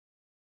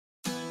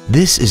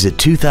This is a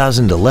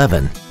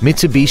 2011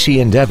 Mitsubishi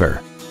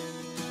Endeavor.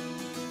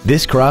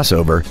 This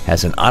crossover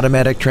has an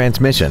automatic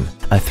transmission,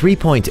 a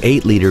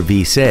 3.8-liter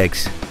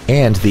V6,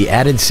 and the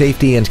added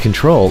safety and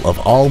control of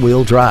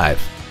all-wheel drive.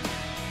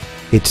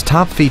 Its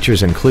top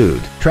features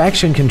include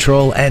traction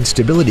control and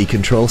stability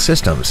control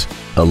systems,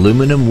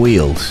 aluminum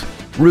wheels,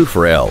 roof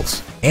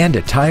rails, and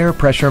a tire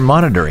pressure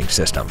monitoring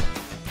system.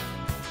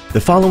 The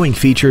following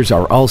features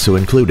are also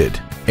included: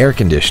 air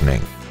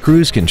conditioning,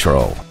 cruise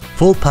control,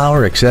 full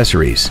power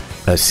accessories,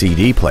 a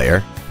CD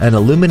player, an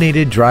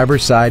illuminated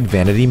driver's side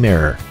vanity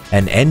mirror,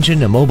 an engine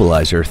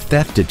immobilizer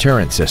theft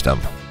deterrent system,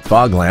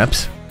 fog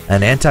lamps,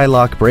 an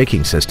anti-lock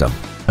braking system,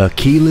 a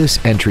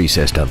keyless entry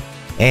system,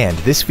 and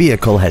this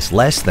vehicle has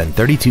less than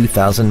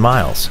 32,000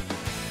 miles.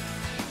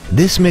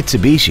 This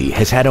Mitsubishi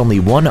has had only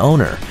one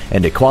owner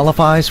and it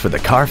qualifies for the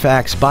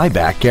Carfax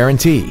buyback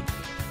guarantee.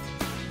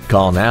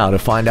 Call now to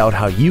find out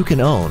how you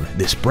can own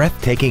this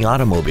breathtaking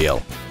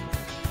automobile.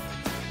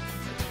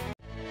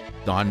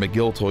 Don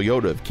McGill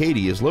Toyota of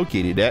Katy is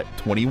located at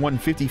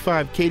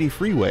 2155 Katy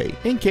Freeway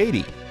in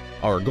Katy.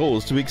 Our goal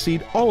is to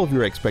exceed all of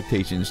your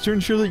expectations to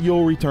ensure that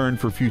you'll return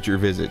for future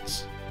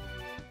visits.